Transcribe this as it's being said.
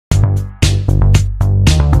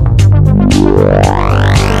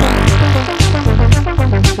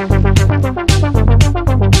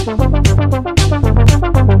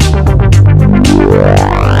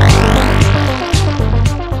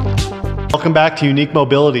welcome back to Unique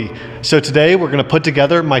Mobility. So today we're going to put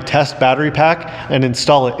together my test battery pack and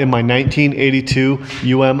install it in my 1982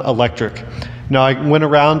 Electrek. Now I went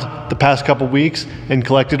around the past couple weeks and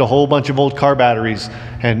collected a whole bunch of old car batteries,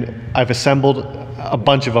 and I've assembled a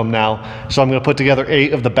bunch of them now. So I'm going to put together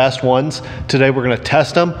 8 of the best ones. Today we're going to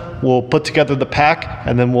test them, we'll put together the pack,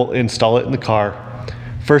 and then we'll install it in the car.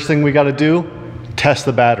 First thing we got to do, test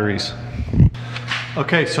the batteries.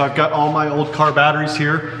 Okay, so I've got all my old car batteries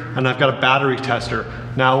here, and I've got a battery tester.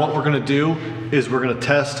 Now what we're gonna do is we're gonna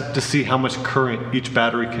test to see how much current each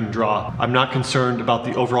battery can draw. I'm not concerned about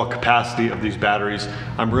the overall capacity of these batteries.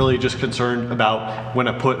 I'm really just concerned about when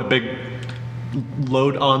I put a big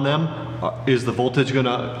load on them, is the voltage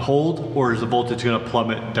gonna hold, or is the voltage gonna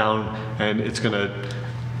plummet down and it's gonna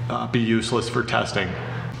be useless for testing.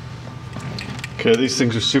 Okay, these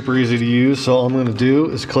things are super easy to use, so all I'm gonna do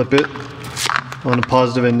is clip it on a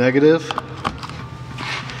positive and negative.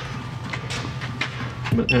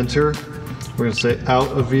 I'm going to enter. We're going to say out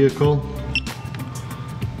of vehicle.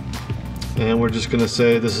 And we're just going to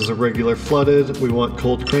say this is a regular flooded. We want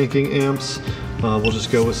cold cranking amps. We'll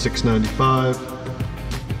just go with 695.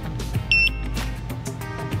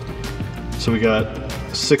 So we got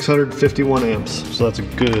 651 amps. So that's a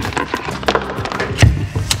good.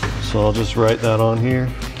 So I'll just write that on here.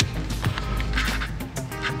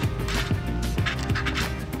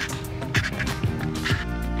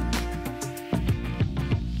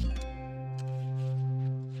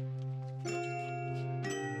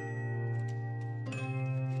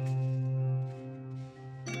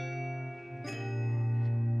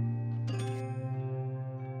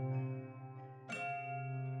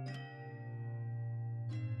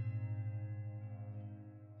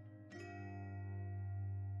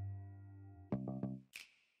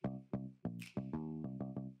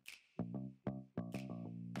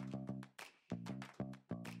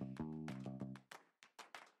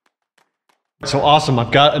 So awesome,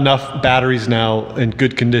 I've got enough batteries now in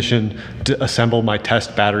good condition to assemble my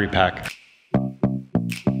test battery pack.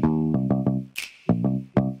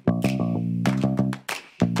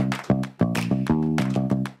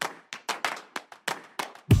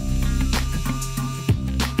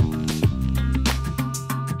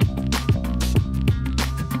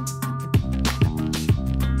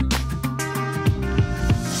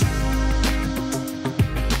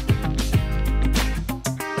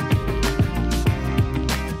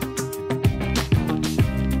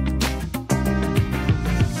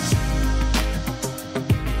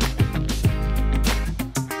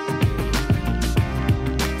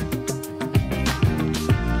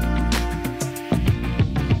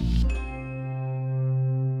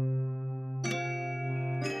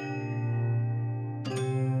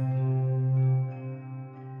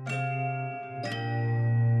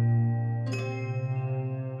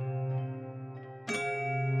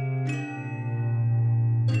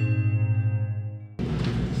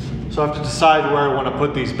 So I have to decide where I want to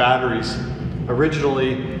put these batteries.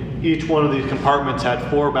 Originally, each one of these compartments had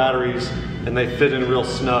 4 batteries and they fit in real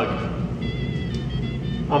snug.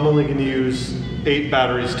 I'm only going to use 8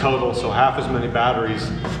 batteries total, so half as many batteries,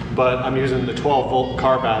 but I'm using the 12-volt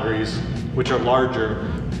car batteries, which are larger,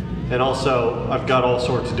 and also I've got all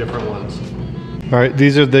sorts of different ones. All right,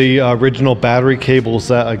 these are the original battery cables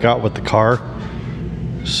that I got with the car.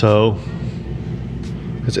 So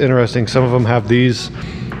it's interesting, some of them have these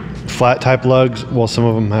flat type lugs, while some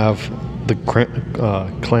of them have the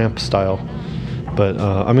clamp style. But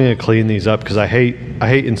I'm gonna clean these up because I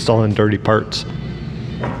hate installing dirty parts.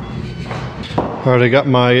 All right, I got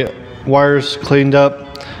my wires cleaned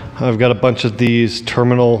up. I've got a bunch of these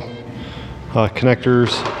terminal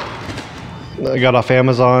connectors I got off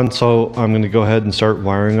Amazon, so I'm gonna go ahead and start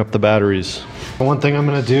wiring up the batteries. One thing I'm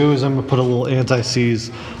gonna do is I'm gonna put a little anti-seize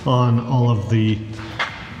on all of the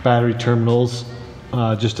battery terminals,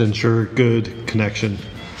 just to ensure good connection.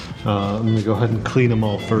 I'm gonna go ahead and clean them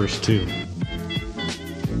all first too.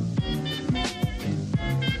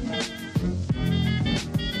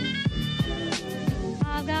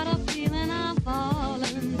 I've got a feeling I'm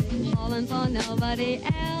falling for nobody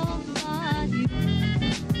else but you.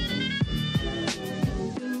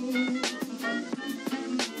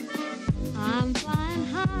 I'm flying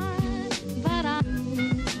high, but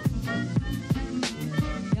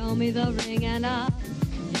show me the ring and I'll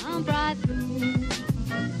jump right through.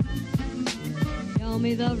 Show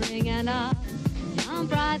me the ring and I'll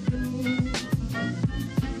jump right through.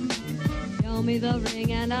 Show me the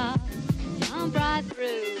ring and I'll jump right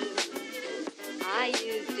through. I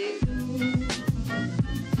used to.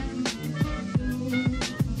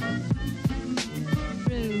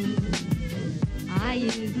 I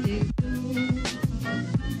used to.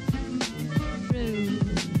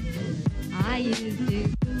 used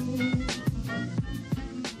to.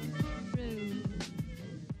 True,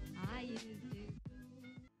 I used to.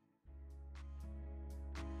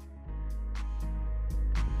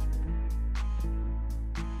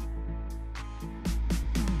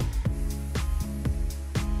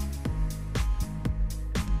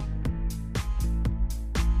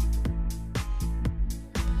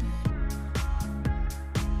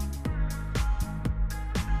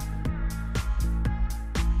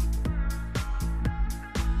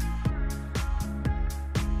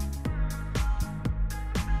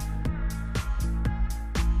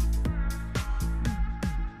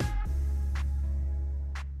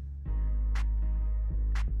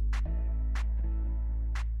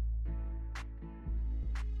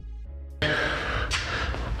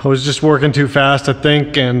 I was just working too fast, I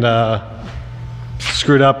think, and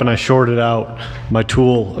screwed up, and I shorted out my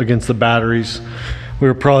tool against the batteries. We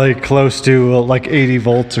were probably close to like 80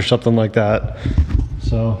 volts or something like that.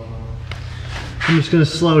 So I'm just gonna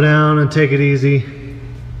slow down and take it easy.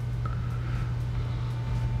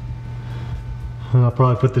 And I'll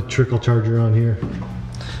probably put the trickle charger on here.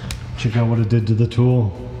 Check out what it did to the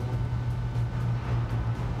tool.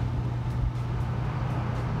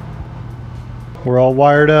 We're all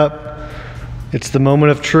wired up. It's the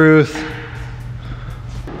moment of truth.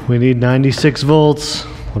 We need 96 volts.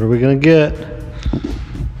 What are we gonna get?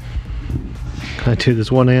 Can I do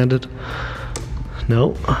this one-handed?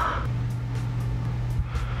 Nope.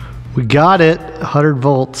 We got it, 100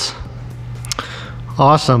 volts.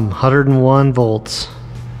 Awesome, 101 volts.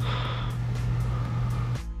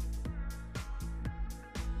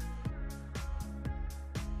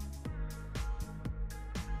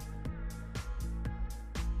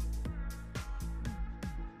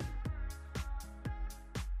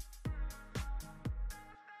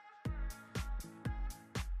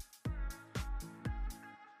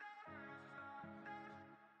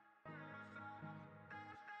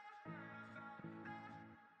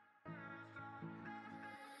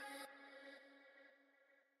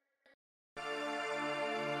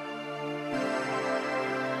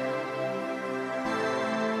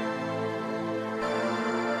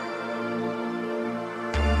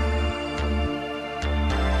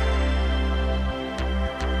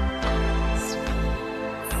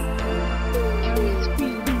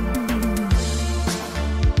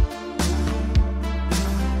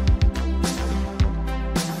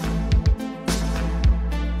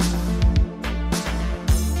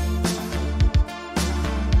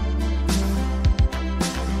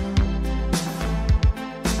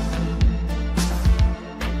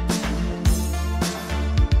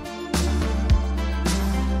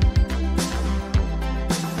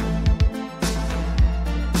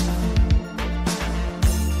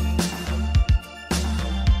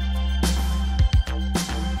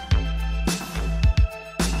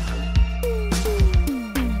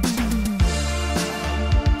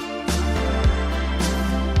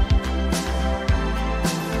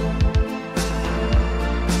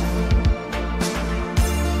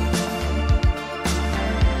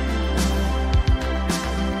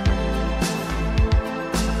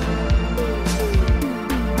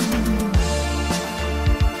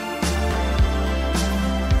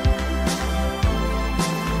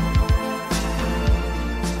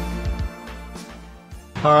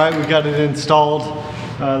 All right, we got it installed.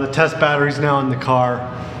 The test battery's now in the car.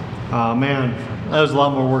 Man, that was a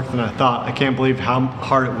lot more work than I thought. I can't believe how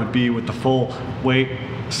hard it would be with the full weight,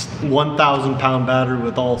 1,000 pound battery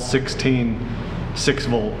with all 16 6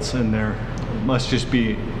 volts in there. It must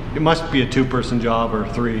be a 2-person job or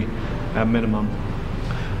 3 at minimum.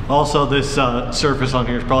 Also, this surface on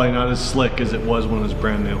here is probably not as slick as it was when it was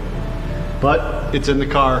brand new. But it's in the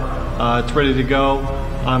car, it's ready to go.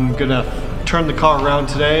 I'm gonna turn the car around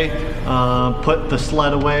today, put the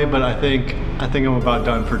sled away, but I think I'm about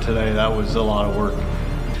done for today. That was a lot of work.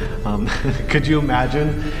 Could you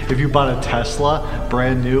imagine if you bought a Tesla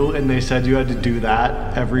brand new and they said you had to do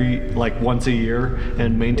that every, like, once a year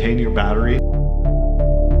and maintain your battery?